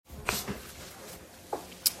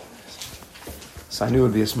So I knew it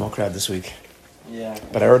would be a small crowd this week. Yeah.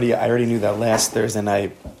 But I already knew that last Thursday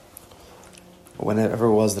night, whenever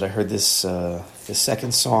it was that I heard this the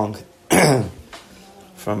second song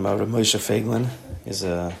from Moshe Feiglin. He's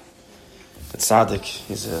a tzaddik.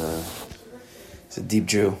 He's a deep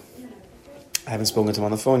Jew. I haven't spoken to him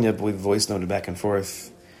on the phone yet, but we've voice noted back and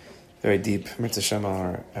forth. Very deep. Mitzrayim,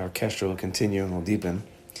 our orchestra will continue and will deepen.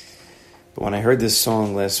 But when I heard this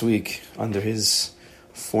song last week under his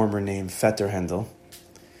former name, Fetter Handel,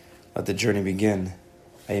 Let the Journey Begin,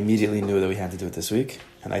 I immediately knew that we had to do it this week,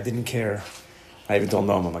 and I didn't care. I even told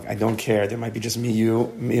Momo, I'm like, I don't care. There might be just me,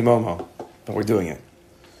 you, me, and Momo, but we're doing it.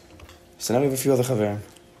 So now we have a few other chaverim,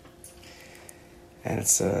 and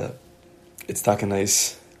it's talking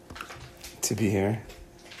nice to be here.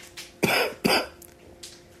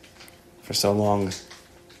 For so long,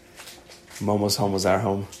 Momo's home was our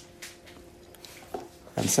home,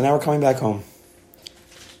 and so now we're coming back home.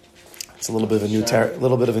 It's a little bit of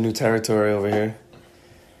a new territory over here.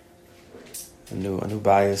 A new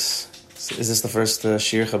bias. So is this the first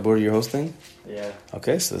Shir Chabur you're hosting? Yeah.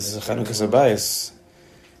 Okay, so this is a Chanukah bias.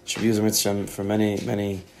 Should be used Mitzrayim for many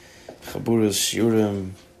Chaburas,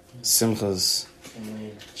 Shiurim, Simchas.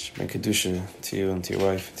 Should bring Kedusha to you and to your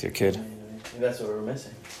wife, to your kid. That's what we're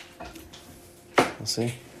missing. We'll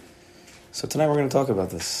see. So tonight we're going to talk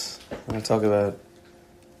about this. We're going to talk about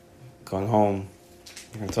going home.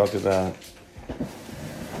 We're going to talk about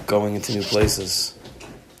going into new places.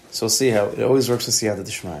 So we'll see how it always works with Siyata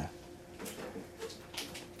D'Shmaya.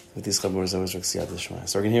 With these Chaburas, it always works with Siyata D'Shmaya.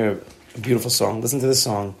 So we're going to hear a beautiful song. Listen to this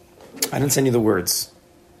song. I didn't send you the words.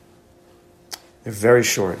 They're very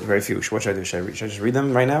short, very few. What should I do? Should I just read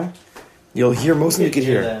them right now? You'll hear most of them. You can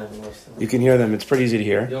hear. You can hear them. It's pretty easy to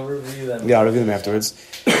hear. You'll review them. Yeah, I'll review them afterwards.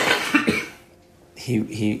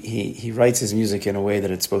 He writes his music in a way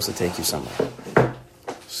that it's supposed to take you somewhere.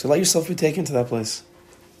 So let yourself be taken to that place,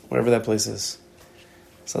 whatever that place is.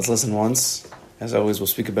 So let's listen once. As always, we'll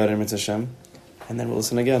speak about it in Mitzvah Hashem, and then we'll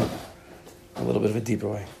listen again, a little bit of a deeper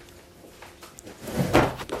way.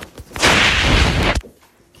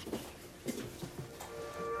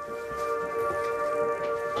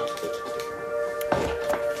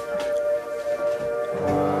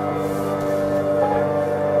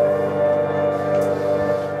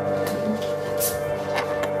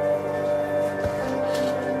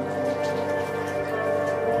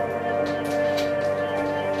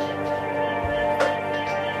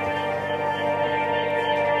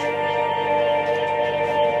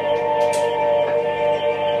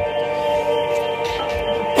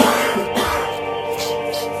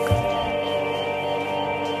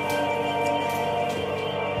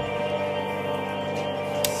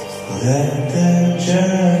 Let the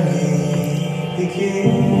journey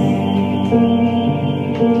begin.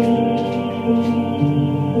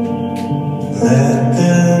 Let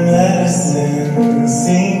the medicine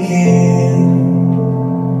sink in.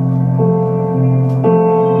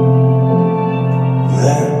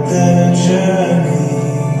 Let the journey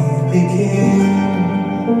begin.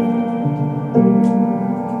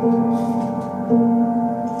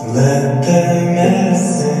 Let the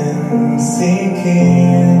medicine sink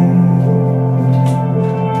in.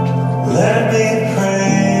 Let me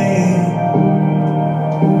pray.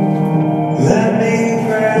 Let me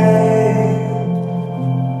pray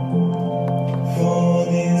for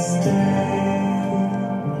this day.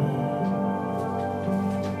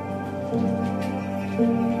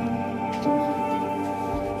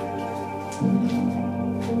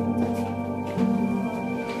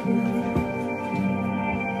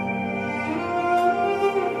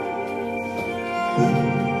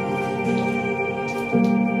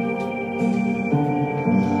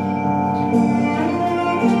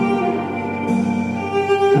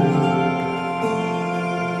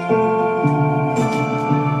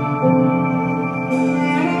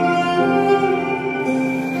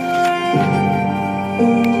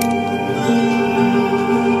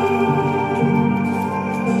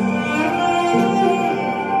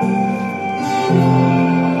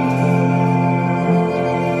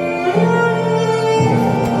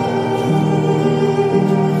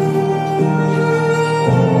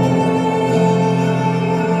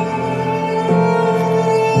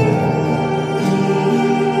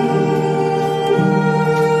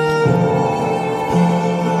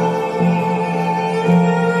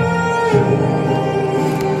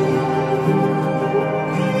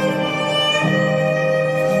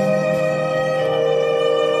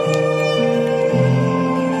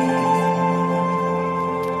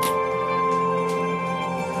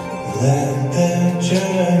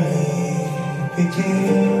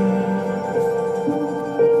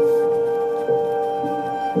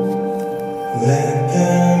 Let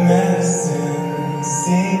the medicine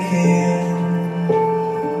sink in.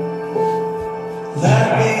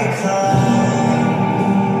 Let me climb.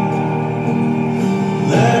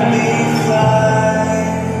 Let me fly.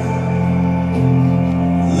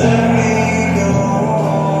 Let me go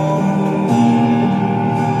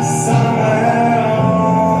somewhere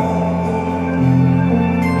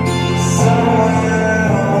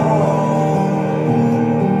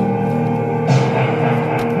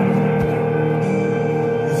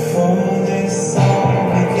before this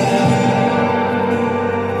all began.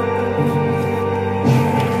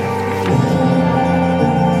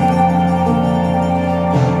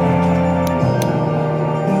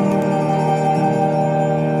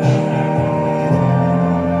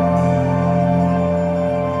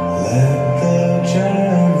 Let the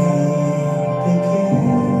journey begin.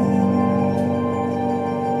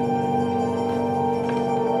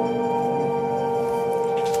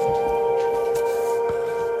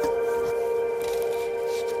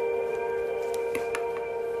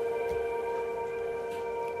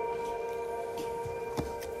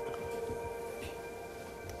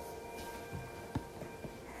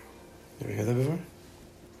 You ever hear that before?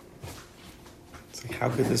 It's like, how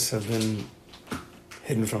could this have been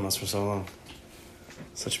hidden from us for so long?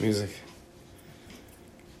 Such music.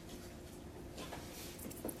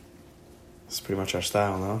 It's pretty much our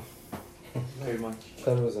style, no? Very much. I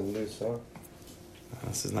thought it was a new song.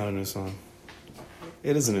 This is not a new song.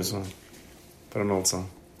 It is a new song, but an old song.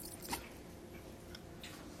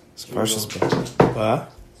 So Parshas Bo.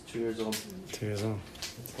 What? It's 2 years old. 2 years old.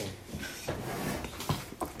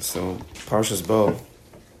 So Parshas Bo.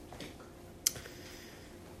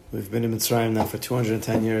 We've been in Mitzrayim now for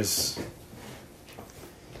 210 years.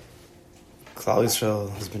 Klal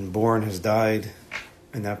Yisrael has been born, has died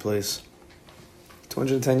in that place.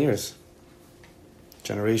 210 years.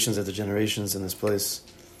 Generations after generations in this place.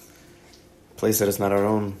 A place that is not our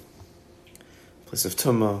own. A place of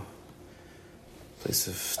Tumah. A place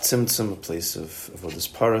of Tzimtzum. A place of Avodas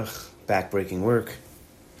Parach. Backbreaking work.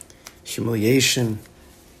 Humiliation.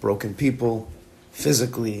 Broken people.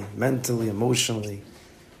 Physically, mentally, emotionally.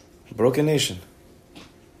 A broken nation.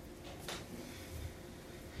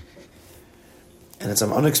 And it's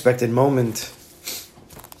an unexpected moment.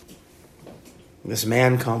 This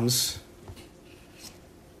man comes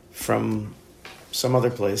from some other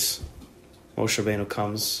place. Moshe Rabbeinu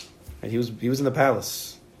comes, and he was in the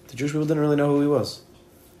palace. The Jewish people didn't really know who he was.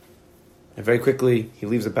 And very quickly, he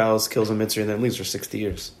leaves the palace, kills a Mitzrayim, and then leaves for 60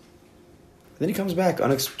 years. And then he comes back,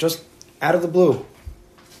 just out of the blue.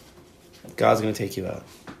 God's going to take you out.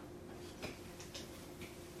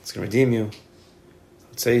 It's going to redeem you.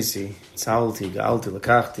 Tzeisi, Tzalti, Ga'alti,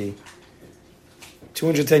 Lakachti.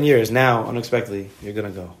 210 years, now, unexpectedly, you're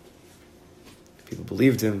going to go. People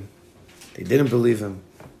believed him. They didn't believe him.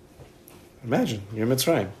 Imagine, you're in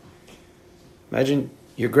Mitzrayim. Imagine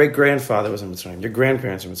your great-grandfather was in Mitzrayim. Your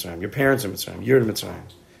grandparents are in Mitzrayim. Your parents are in Mitzrayim. You're in Mitzrayim.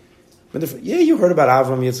 Yeah, you heard about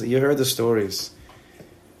Avram. You heard the stories.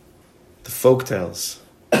 The folk tales.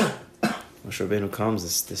 Moshe Rabbeinu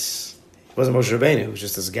comes, this it wasn't Moshe Rabbeinu, it was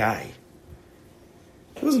just this guy.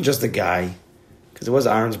 It wasn't just a guy, because it was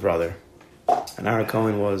Aaron's brother. And Aaron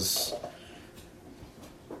Cohen was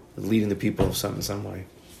leading the people in some way.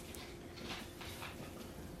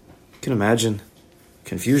 You can imagine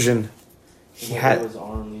confusion. In what way was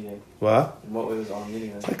Aaron leading? What? In what way was Aaron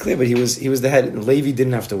leading? It's not clear, but he was the head. Levi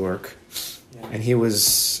didn't have to work, Yeah. and he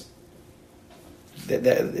was. He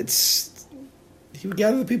would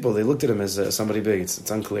gather the people. They looked at him as somebody big.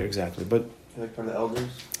 It's unclear exactly, but Like from the elders?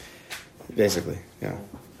 basically, yeah.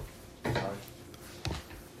 Sorry.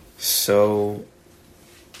 So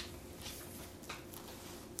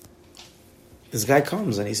this guy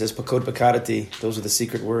comes and he says, "Pakod Bakadati." Those are the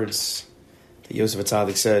secret words that Yosef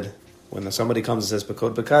Atzadik said. When somebody comes and says,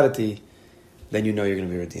 "Pakod Bakadati," then you know you're going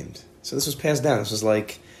to be redeemed. So this was passed down. This was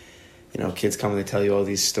like, kids come and they tell you all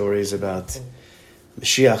these stories about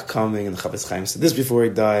Mashiach coming, and the Chavetz Chaim said this before he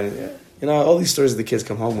died. All these stories that the kids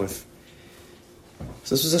come home with.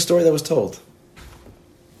 So this was a story that was told.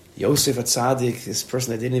 Yosef Atzadik, this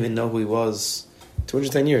person that didn't even know who he was,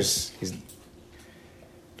 210 years.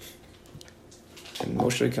 And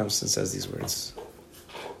Moshe comes and says these words.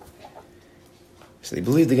 So they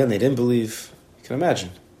believed again, they didn't believe. You can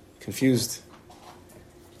imagine. Confused.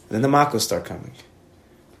 And then the Makos start coming.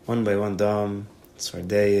 One by one, Dam,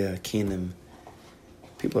 Sardeya, Kinim.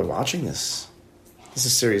 People are watching this. This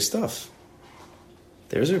is serious stuff.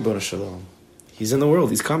 There's Ribbon Shalom. He's in the world.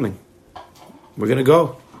 He's coming. We're going to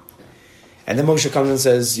go. And then Moshe comes and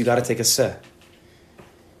says, you got to take a seh.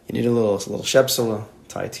 You need a little shepsela,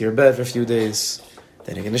 tie it to your bed for a few days.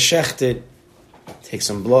 Then you're going to shecht it. take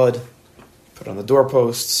some blood, put on the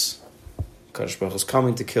doorposts. Kadosh Baruch Hu is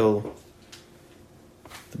coming to kill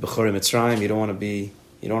the Bechorei Mitzrayim. You don't want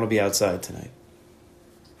to be outside tonight.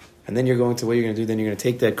 And then what you're going to do, then you're going to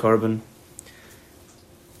take that carbon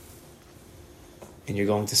and you're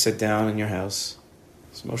going to sit down in your house.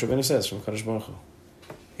 So Moshe Feiglin says from Kadosh Baruch Hu.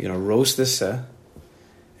 You're going to roast this seh,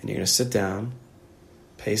 and you're going to sit down,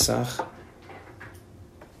 Pesach,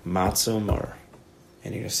 matzah mar,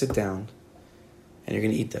 and you're going to sit down, and you're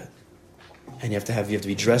going to eat that. And you have to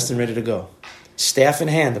be dressed and ready to go. Staff in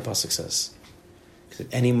hand, the pasuk says. Because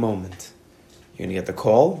at any moment, you're going to get the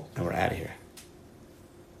call, and we're out of here.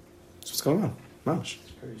 That's what's going on. Mamash.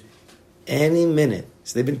 Crazy. Any minute.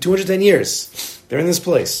 So they've been 210 years. They're in this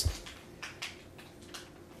place.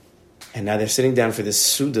 And now they're sitting down for this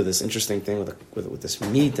Suda, this interesting thing with this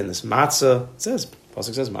meat and this matzah. It says,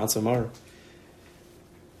 pasuk says, matzah mar.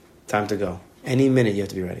 Time to go. Any minute you have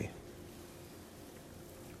to be ready.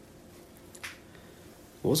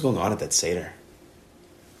 What was going on at that Seder?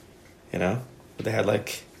 You know? But they had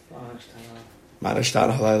like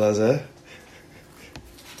Marashtana Halayla Zeh.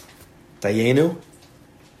 Dayenu.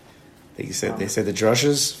 They said the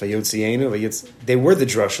drushes, Vayotzienu, they were the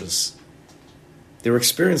drushes. They were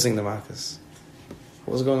experiencing the makas.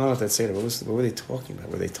 What was going on at that Seder? What were they talking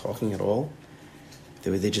about? Were they talking at all?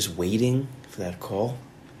 Were they just waiting for that call?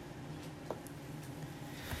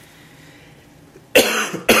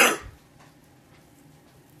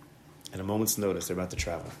 At a moment's notice, they're about to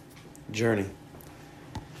travel. Journey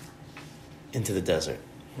into the desert.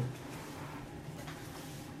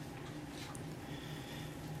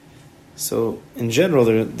 So, in general,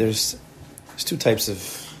 there's two types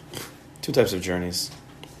of journeys.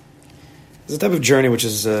 There's a type of journey which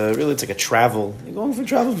is really, it's like a travel. You're going for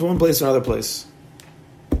travel from one place to another place.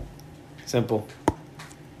 Simple.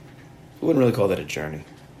 We wouldn't really call that a journey.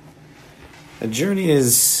 A journey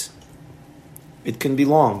it can be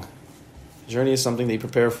long. A journey is something that you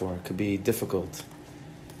prepare for. It could be difficult.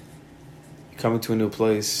 You're coming to a new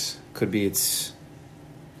place. Could be it's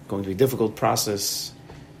going to be a difficult process.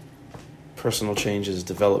 Personal changes,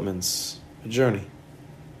 developments. A journey.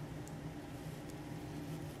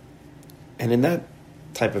 And in that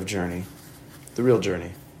type of journey, the real journey,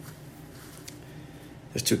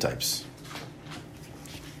 there's two types.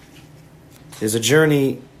 There's a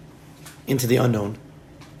journey into the unknown,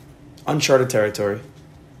 uncharted territory,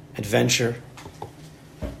 adventure,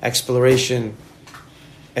 exploration,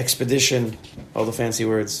 expedition, all the fancy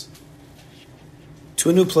words, to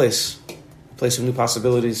a new place, a place of new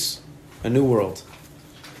possibilities, a new world.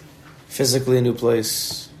 Physically a new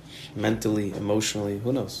place, mentally, emotionally,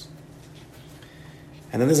 who knows?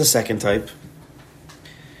 And then there's a second type.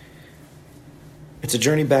 It's a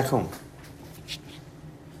journey back home.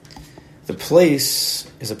 The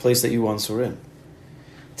place is a place that you once were in.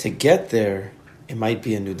 To get there, it might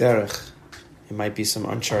be a new derech. It might be some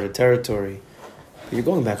uncharted territory. But you're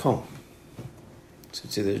going back home. So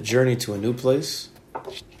it's either a journey to a new place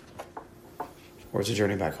or it's a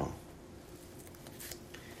journey back home.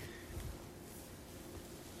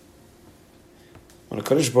 When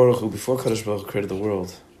Kadosh Baruch Hu, before Kadosh Baruch Hu created the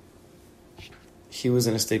world, he was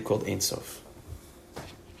in a state called Ein Sof.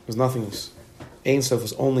 It was nothingness. Ein Sof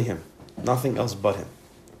was only him. Nothing else but him.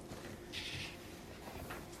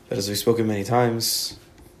 But as we've spoken many times,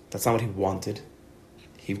 that's not what he wanted.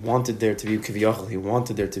 He wanted there to be Kiviyachal. He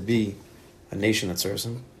wanted there to be a nation that serves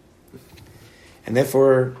him. And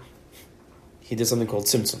therefore, he did something called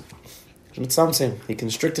Tzimtzum. He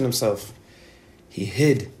constricted himself. He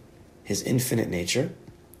hid his infinite nature,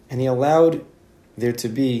 and he allowed there to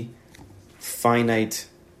be finite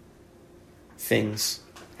things,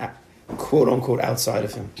 quote-unquote, outside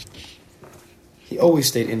of him. He always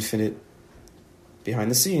stayed infinite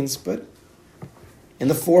behind the scenes, but in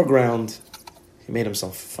the foreground, he made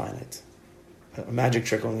himself finite. A magic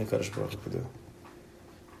trick only Kadosh Baruch Hu could do.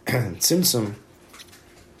 Tzimtzum,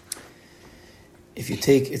 if you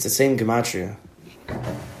take, it's the same gematria.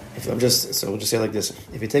 We'll just say it like this.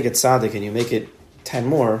 If you take a tzaddik and you make it 10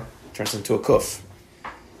 more, it turns into a kuf.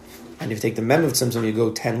 And if you take the mem of tzimtzum, you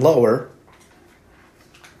go 10 lower,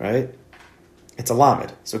 right? It's a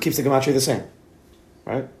lamed. So it keeps the gematria the same,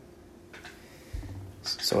 right?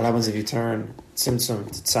 So what happens if you turn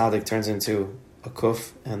tzimtzum to tzaddik turns into a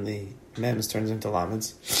kuf and the mems turns into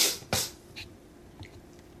lameds?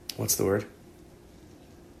 What's the word?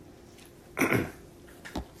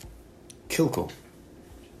 Kilkul.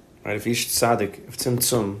 Right, if each tzaddik, if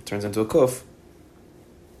tzimtzum turns into a kuf,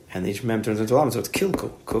 and each mem turns into a lamed, so it's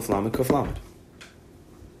kilkul, kuf lamed,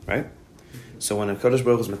 right? So when a Kodesh Baruch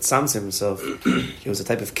Hu was mitzamtzim himself, he was a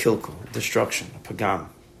type of kilkul, destruction, a pagam.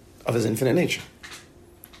 of his infinite nature.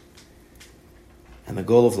 And the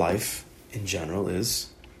goal of life, in general, is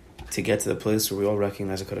to get to the place where we all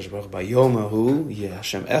recognize HaKadosh Baruch Hu by Yomahu, Yeh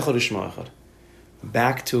Hashem Echad U'Shmo Echad.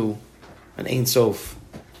 Back to an Ein Sof.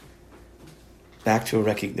 Back to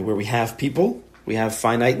where we have people, we have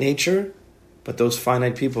finite nature, but those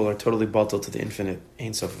finite people are totally bottled to the infinite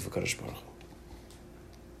Ein Sof of HaKadosh Baruch Hu.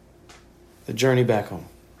 The journey back home.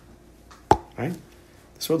 Right?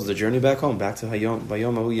 This world is the journey back home, back to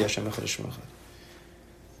Vayomahu Yeh Hashem Echad U'Shmo Echad.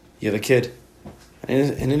 You have a kid,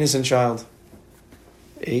 an innocent child,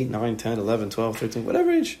 8, 9, 10, 11, 12, 13,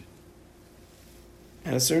 whatever age.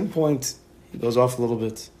 At a certain point, he goes off a little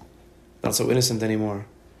bit. Not so innocent anymore.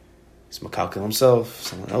 He's makalkel himself.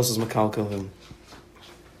 Someone else is makalkel him.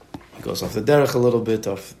 He goes off the derech a little bit,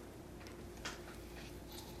 off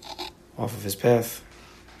of his path.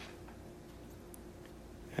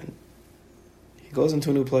 And he goes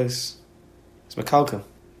into a new place. He's makalkel.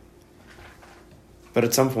 But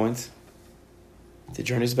at some point, the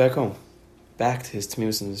journey is back home. Back to his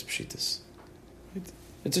tmimus and his pshitas. Right?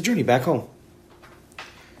 It's a journey back home.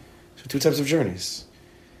 So 2 types of journeys.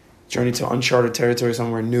 Journey to uncharted territory,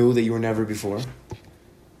 somewhere new that you were never before.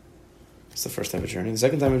 That's the first type of journey. The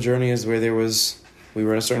second type of journey is where we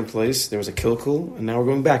were in a certain place, there was a kilkul, and now we're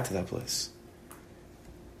going back to that place.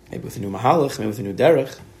 Maybe with a new mahalach, maybe with a new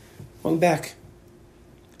derech, going back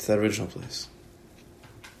to that original place.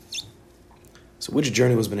 So which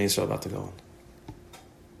journey was Bnei Yisrael about to go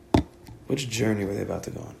on? Which journey were they about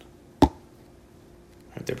to go on?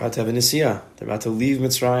 Right, they're about to have a nisiyah. They're about to leave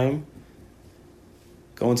Mitzrayim,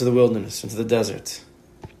 go into the wilderness, into the desert.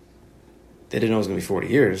 They didn't know it was going to be 40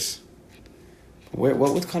 years.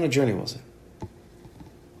 What kind of journey was it?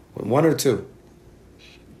 1 or 2?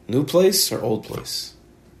 New place or old place?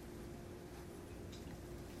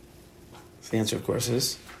 So the answer, of course,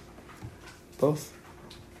 is both.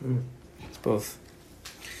 It's both.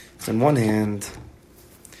 On one hand,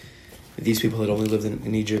 these people had only lived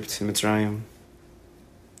in Egypt, in Mitzrayim,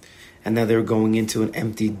 and now they're going into an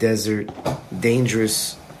empty desert,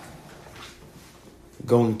 dangerous,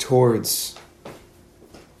 going towards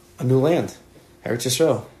a new land, Eretz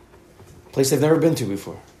Yisrael, a place they've never been to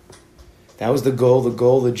before. That was the goal,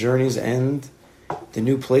 the journey's end, the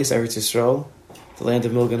new place, Eretz Yisrael, the land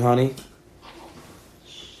of milk and honey,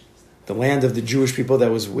 the land of the Jewish people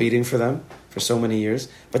that was waiting for them for so many years,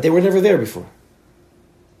 but they were never there before.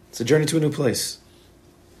 It's a journey to a new place.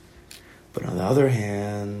 But on the other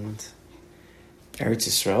hand, Eretz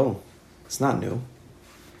Yisrael, it's not new.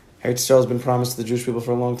 Eretz Yisrael has been promised to the Jewish people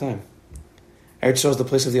for a long time. Eretz Yisrael is the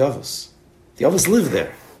place of the Avos. The Avos lived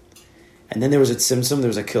there. And then there was a Tzimtzum, there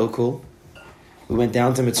was a Kilkul. We went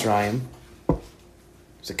down to Mitzrayim. It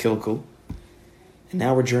was a Kilkul. And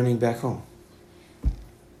now we're journeying back home.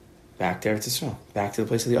 Back to Eretz Yisrael. Back to the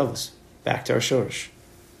place of the Avos. Back to our Shorish.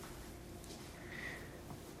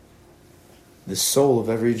 The soul of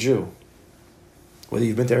every Jew, whether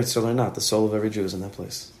you've been to Eretz Yisrael or not, the soul of every Jew is in that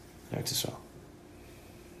place, Eretz Yisrael.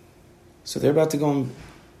 So they're about to go on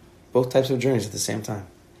both types of journeys at the same time.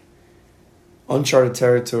 Uncharted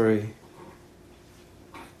territory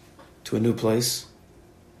to a new place,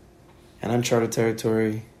 and uncharted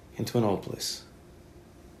territory into an old place.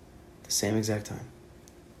 At the same exact time.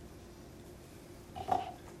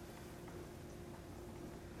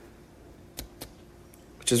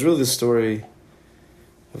 Which is really the story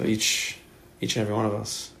of each and every one of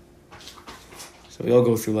us. So we all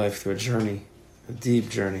go through life through a journey, a deep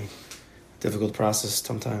journey, difficult process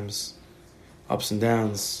sometimes, ups and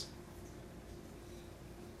downs.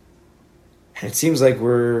 And it seems like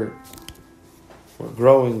we're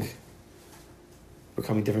growing,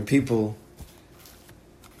 becoming different people.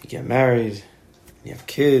 You get married, you have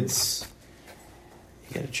kids,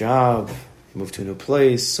 you get a job, you move to a new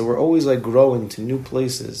place. So we're always like growing to new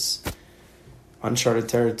places, uncharted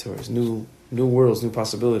territories, new worlds, new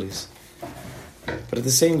possibilities. But at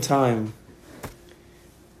the same time,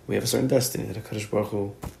 we have a certain destiny that HaKadosh Baruch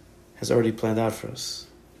Hu has already planned out for us.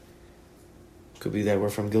 It could be that we're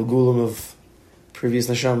from Gilgulim of previous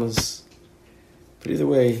neshamas. But either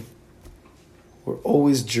way, we're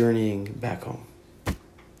always journeying back home.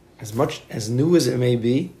 As much as new as it may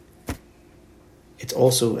be, it's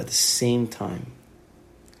also at the same time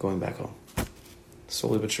going back home.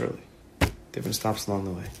 Slowly but surely. Different stops along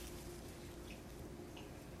the way.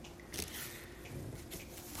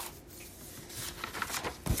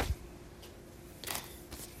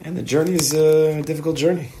 And the journey is a difficult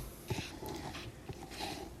journey.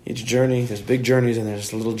 Each journey, there's big journeys and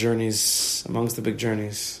there's little journeys amongst the big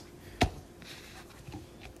journeys.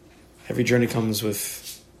 Every journey comes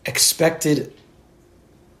with expected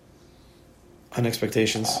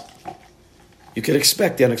unexpectations. You can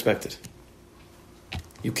expect the unexpected.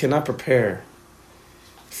 You cannot prepare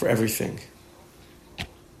for everything. You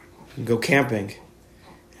can go camping,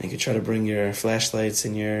 and you can try to bring your flashlights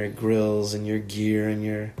and your grills and your gear and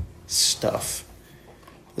your stuff.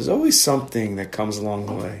 There's always something that comes along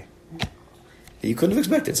the way that you couldn't have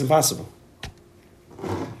expected. It's impossible.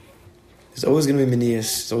 There's always going to be manias.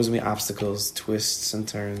 There's always going to be obstacles, twists and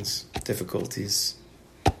turns, difficulties.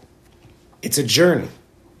 It's a journey.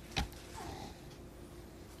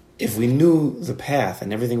 If we knew the path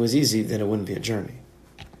and everything was easy, then it wouldn't be a journey.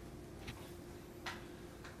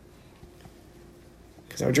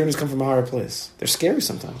 Because our journeys come from a higher place. They're scary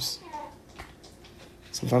sometimes.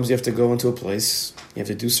 Sometimes you have to go into a place, you have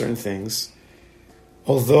to do certain things.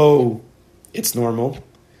 Although it's normal,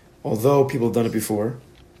 although people have done it before,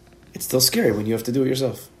 it's still scary when you have to do it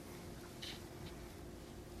yourself.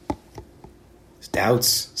 There's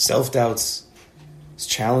doubts, self-doubts, there's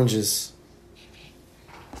challenges.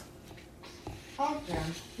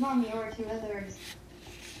 Mommy or two others.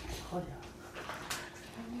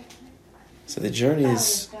 So the journey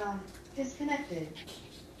is... disconnected.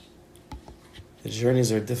 The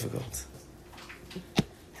journeys are difficult.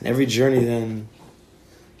 And every journey then,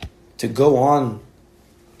 to go on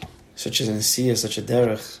such an asiyah, such a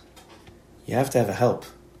derech, you have to have a help.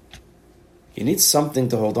 You need something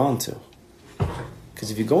to hold on to. Because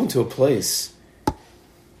if you go into a place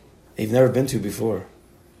that you've never been to before,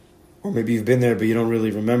 or maybe you've been there but you don't really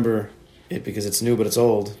remember it because it's new but it's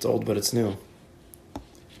old but it's new,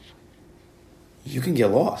 you can get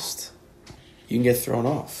lost. You can get thrown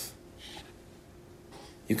off.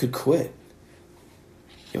 You could quit.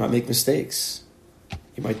 You might make mistakes.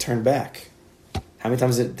 You might turn back. How many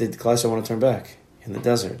times did Klal want to turn back in the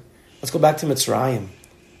desert? Let's go back to Mitzrayim.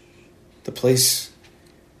 The place,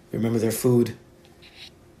 remember their food.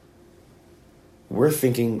 We're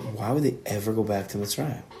thinking, why would they ever go back to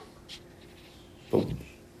Mitzrayim? But we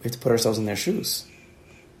have to put ourselves in their shoes.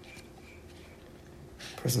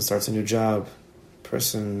 Person starts a new job.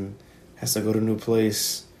 Person has to go to a new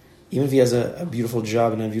place. Even if he has a beautiful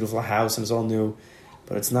job and a beautiful house and it's all new,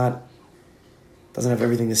 but it's not, doesn't have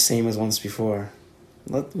everything the same as once before.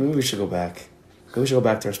 Maybe we should go back. Maybe we should go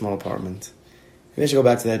back to our small apartment. Maybe I should go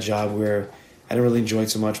back to that job where I didn't really enjoy it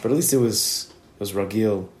so much, but at least it was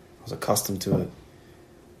ragil. I was accustomed to it.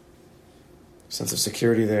 Sense of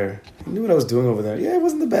security there. I knew what I was doing over there. Yeah, it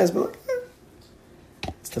wasn't the best, but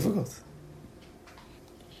it's difficult.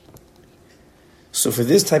 So for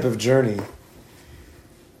this type of journey,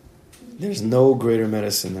 there's no greater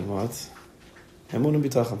medicine than what? Emunah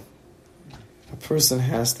b'tachon. A person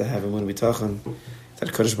has to have emunah b'tachon that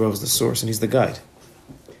Kadosh Baruch Hu is the source and He's the guide.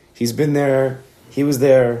 He's been there. He was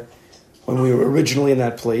there when we were originally in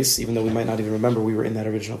that place, even though we might not even remember we were in that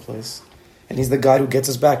original place. And He's the guide who gets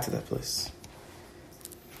us back to that place.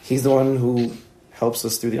 He's the one who helps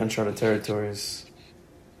us through the uncharted territories,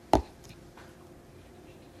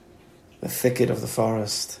 the thicket of the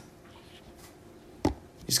forest. You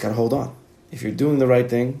just got to hold on. If you're doing the right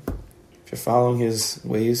thing, if you're following His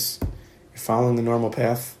ways, you're following the normal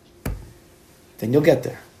path, then you'll get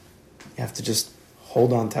there. You have to just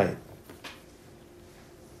hold on tight.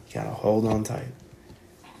 You got to hold on tight.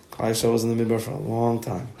 Klal Yisrael was in the midbar for a long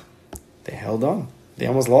time. They held on. They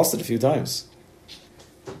almost lost it a few times.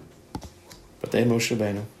 But they had Moshe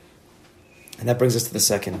Feiglin. And that brings us to the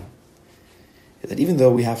second. That even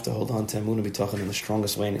though we have to hold on to Emunah B'tachon in the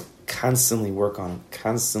strongest way and constantly work on it,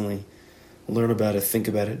 constantly learn about it, think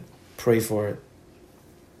about it, pray for it,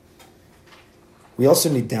 we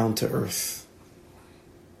also need down-to-earth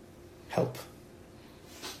help.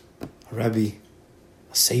 A rabbi,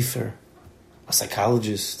 a sefer, a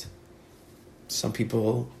psychologist. Some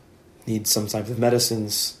people need some type of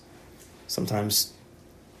medicines, sometimes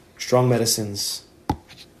strong medicines.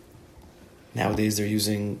 Nowadays they're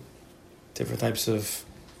using different types of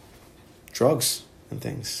drugs and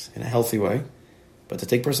things in a healthy way, but to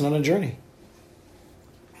take a person on a journey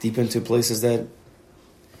deep into places that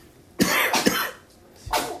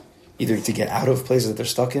either to get out of places that they're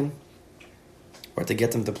stuck in or to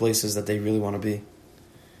get them to places that they really want to be.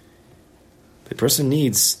 The person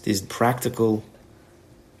needs these practical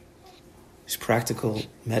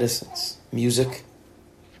medicines. Music.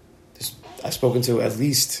 I've spoken to at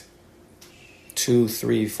least 2,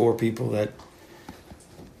 3, 4 people that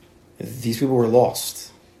these people were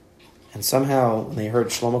lost. And somehow when they heard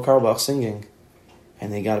Shlomo Carlebach singing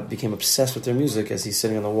and they became obsessed with their music, as he's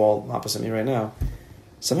sitting on the wall opposite me right now,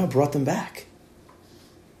 somehow brought them back.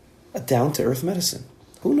 A down-to-earth medicine.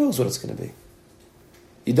 Who knows what it's going to be?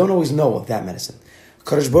 You don't always know of that medicine.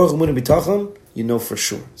 Kadosh Baruch Hu Emunah B'tachon, you know for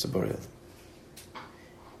sure it's a burial.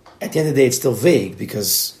 at the end of the day, it's still vague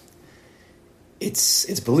because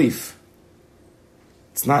it's belief.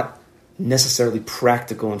 It's not necessarily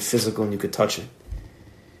practical and physical and you could touch it.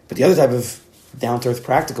 But the other type of down-to-earth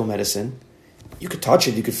practical medicine, you could touch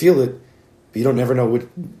it, you could feel it, but you don't never know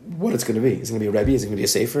what it's going to be. Is it going to be a Rebbe? Is it going to be a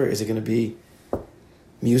Sefer? Is it going to be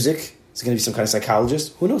music? Is it going to be some kind of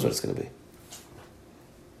psychologist? Who knows what it's going to be?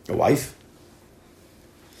 A wife?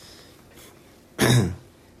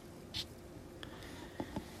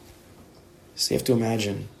 So you have to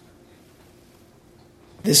imagine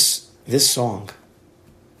this song,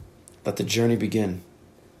 Let the Journey Begin.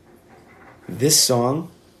 This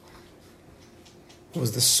song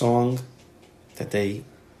was the song that they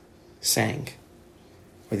sang,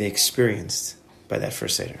 or they experienced by that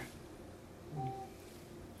first Seder.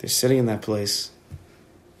 They're sitting in that place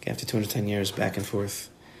after 210 years, back and forth.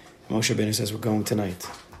 And Moshe Feiglin says, we're going tonight.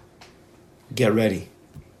 Get ready.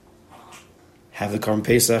 Have the Korban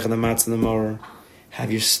Pesach and the matzah and the moror. Have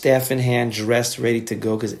your staff in hand, dressed, ready to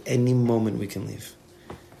go, because any moment we can leave.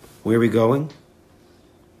 Where are we going?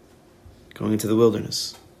 Going into the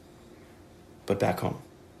wilderness. But back home.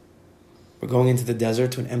 We're going into the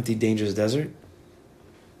desert, to an empty, dangerous desert.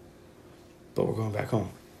 But we're going back home.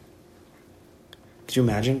 Could you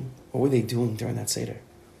imagine? What were they doing during that Seder?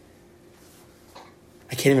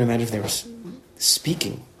 I can't even imagine if they were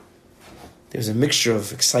speaking. There was a mixture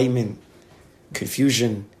of excitement,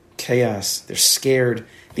 confusion, chaos. They're scared.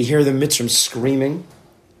 They hear the Mitzrayim screaming,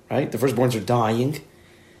 right? The firstborns are dying.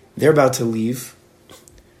 They're about to leave. I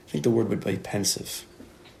think the word would be pensive.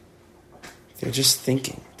 They're just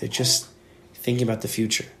thinking. They're just thinking about the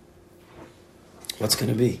future. What's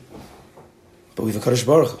going to be? But we have a Kadosh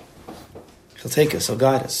Baruch Hu. He'll take us. He'll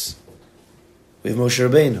guide us. We have Moshe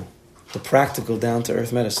Rabbeinu, the practical,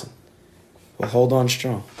 down-to-earth medicine. We'll hold on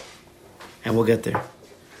strong. And we'll get there.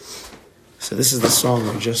 So this is the song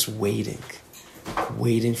we're just waiting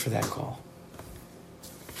for that call.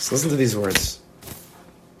 So listen to these words.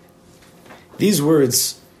 These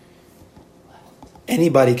words,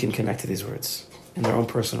 anybody can connect to these words in their own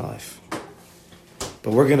personal life.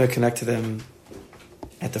 But we're going to connect to them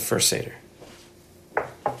at the first Seder.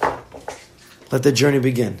 Let the journey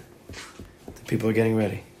begin. The people are getting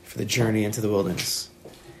ready for the journey into the wilderness.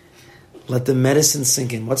 Let the medicine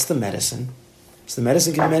sink in. What's the medicine? So the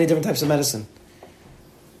medicine can be many different types of medicine.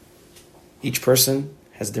 Each person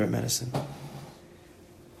has a different medicine.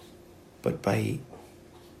 But by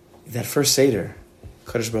that first Seder,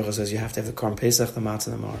 Kadosh Baruch Hu says you have to have the Korban Pesach, the matzah,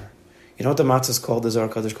 and the moror. You know what the matzah is called? The Zohar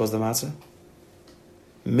Kadosh calls the matzah?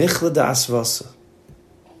 Michle da asvasa. You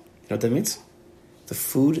know what that means? The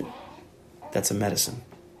food that's a medicine.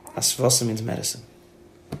 Asvasa means medicine.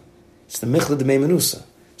 It's the Michle de Meimenusa.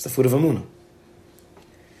 It's the food of Amunah.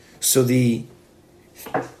 So the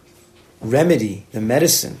remedy, the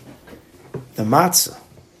medicine, the matzah,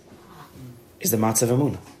 is the matzah of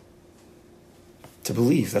Amunah. To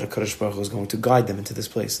believe that a Kadosh Baruch Hu is going to guide them into this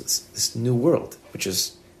place, this new world, which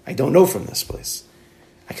is, I don't know from this place.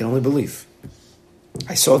 I can only believe.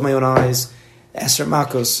 I saw with my own eyes, Eser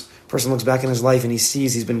Makos, person looks back in his life and he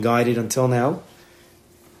sees he's been guided until now.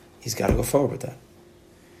 He's got to go forward with that.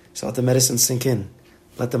 So let the medicine sink in.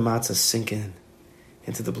 Let the matzah sink in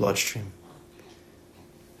into the bloodstream.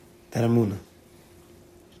 That Amunah.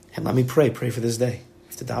 And let me pray for this day. You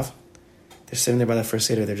have to daven. They're sitting there by that first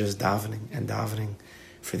Seder, they're just davening and davening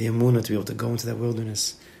for the Amunah to be able to go into that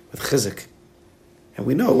wilderness with chizuk. And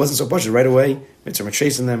we know it wasn't so pashut right away. Mitzrayim were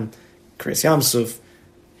chasing them, Kriyas Yamsuf.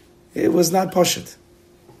 It was not pashut.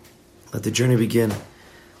 Let the journey begin.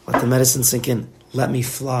 Let the medicine sink in. Let me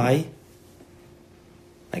fly.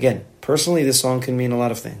 Again, personally, this song can mean a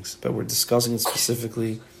lot of things, but we're discussing it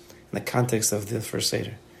specifically in the context of the first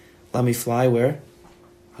Seder. Let me fly where?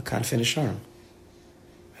 I can't finish arm.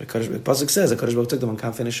 The Pasuk says that Kadosh Baruch Hu took them on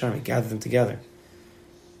Kanfei Nesharim. He gathered them together.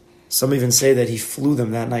 Some even say that he flew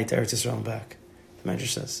them that night to Eretz Yisrael and back. The Medrash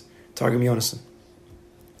says. Targum Yonason.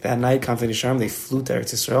 That night, Kanfei Nesharim, they flew to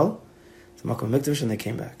Eretz Yisrael, to Makom Mikdash, and they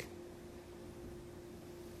came back.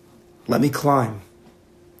 Let me climb.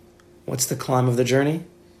 What's the climb of the journey?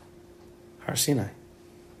 Har Sinai.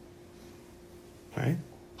 Right?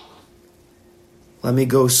 Let me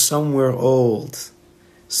go somewhere old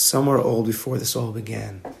before this all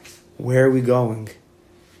began. Where are we going?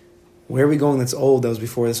 Where are we going that's old, that was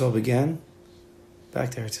before this all began? Back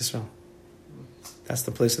to Eretz Yisrael. That's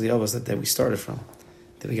the place of the Avos that we started from.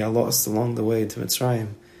 That we got lost along the way to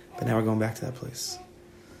Mitzrayim, but now we're going back to that place.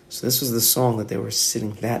 So this was the song that they were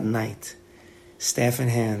sitting that night, staff in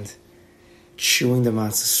hand, chewing the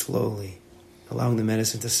matzah slowly, allowing the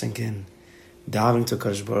medicine to sink in, davening to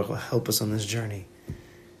Kadosh Baruch Hu, help us on this journey.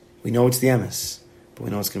 We know it's the emes, but but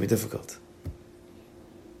we know it's going to be difficult.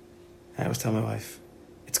 I always tell my wife,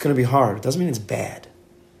 it's going to be hard. It doesn't mean it's bad.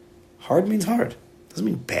 Hard means hard. It doesn't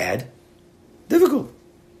mean bad. Difficult.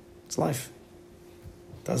 It's life.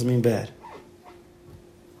 It doesn't mean bad.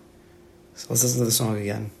 So let's listen to the song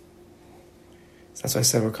again. So that's why I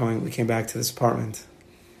said we came back to this apartment.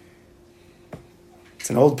 It's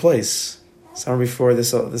an old place. Summer before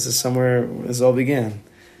this is somewhere this all began.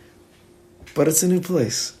 But it's a new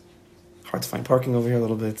place. Hard to find parking over here a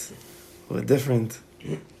little bit different,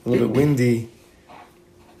 a little bit windy.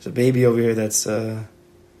 There's a baby over here that's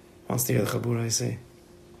wants to hear the chabura, I see.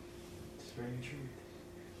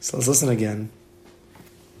 So let's listen again.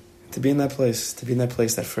 To be in that place,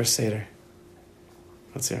 that first Seder.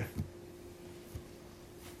 Let's hear.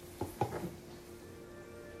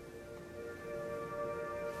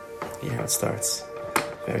 Yeah, how it starts.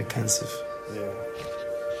 Very pensive. Yeah.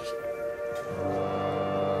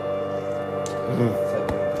 Mm. It's like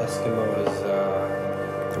when Eskimo is,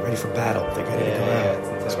 They're ready for battle. They're ready to go out.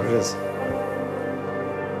 That's what it is.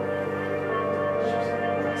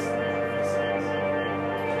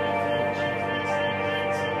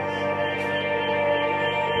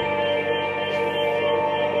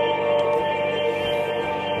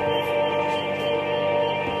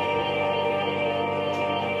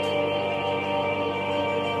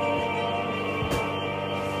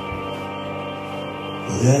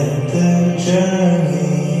 Let the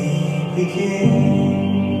journey begin.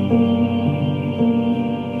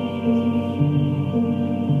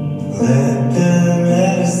 Let the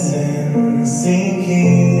medicine sink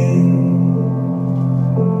in.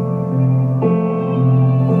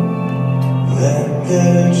 Let the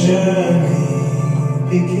journey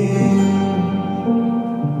begin.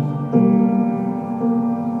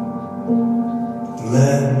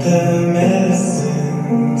 Let the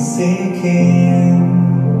medicine sink in.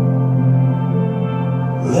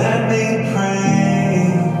 Let me pray.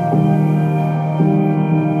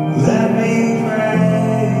 Let me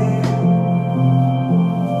pray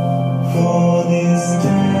for this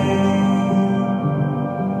day.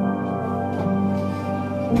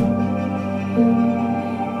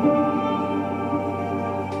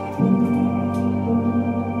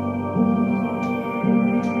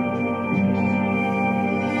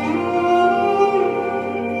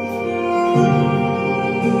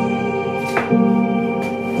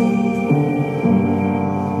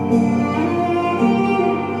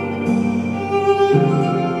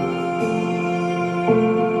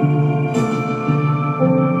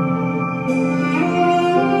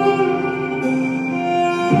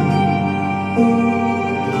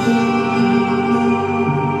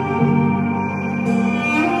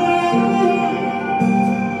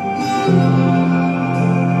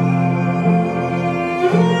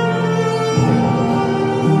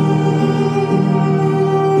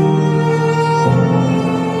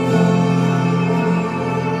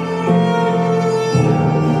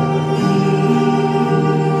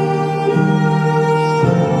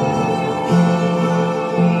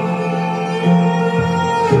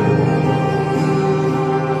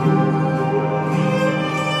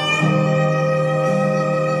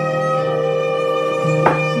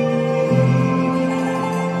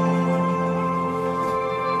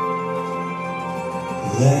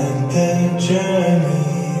 Let the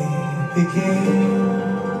journey begin.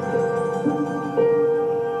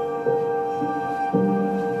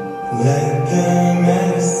 Let the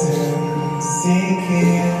medicine sink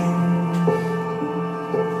in.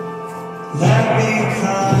 Let me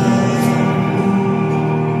climb.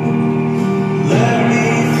 Let me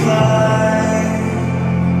fly.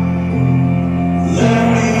 Let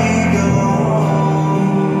me go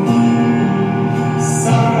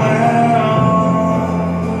somewhere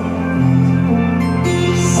on.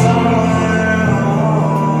 Somewhere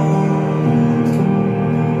on.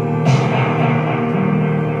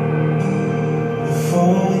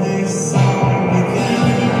 Before this all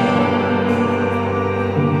began.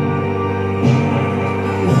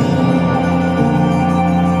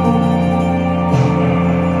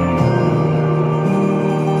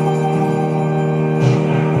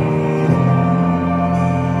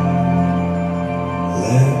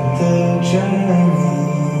 Let the journey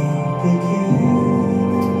begin.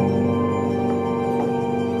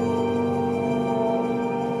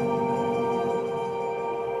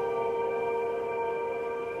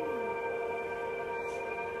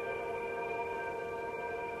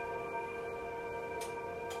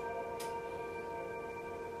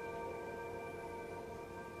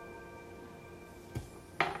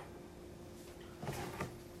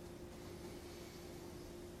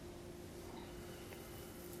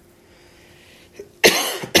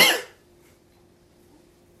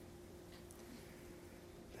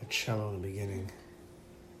 cello in the beginning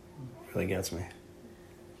really gets me.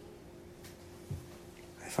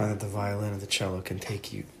 I find that the violin and the cello can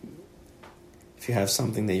take you. If you have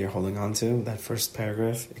something that you're holding on to, that first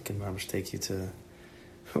paragraph, it can almost take you to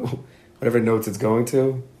whatever notes it's going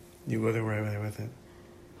to. You go there right there with it.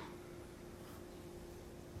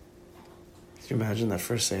 Can you imagine that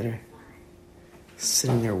first Seder?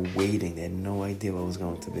 Sitting there waiting, they had no idea what was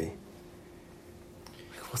going to be.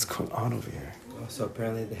 Like, what's going on over here? So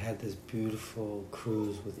apparently they had this beautiful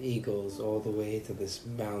cruise with eagles all the way to this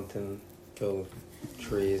mountain filled with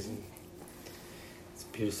trees. And it's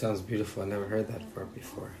beautiful. Sounds beautiful. I never heard that part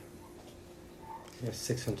before. You have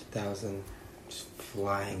 600,000 just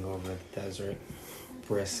flying over the desert,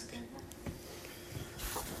 brisk,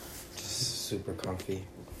 just super comfy.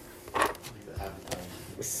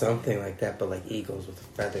 Something like that, but like eagles with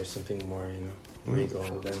feathers, something more, regal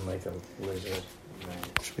than like a lizard.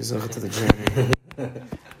 Should be over to the journey.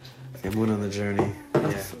 The Emunah on the journey.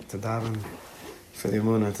 Yeah. To daven for the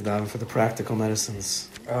Emunah, to daven for the practical medicines.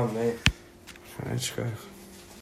 Oh, man. All right, Shkoyach.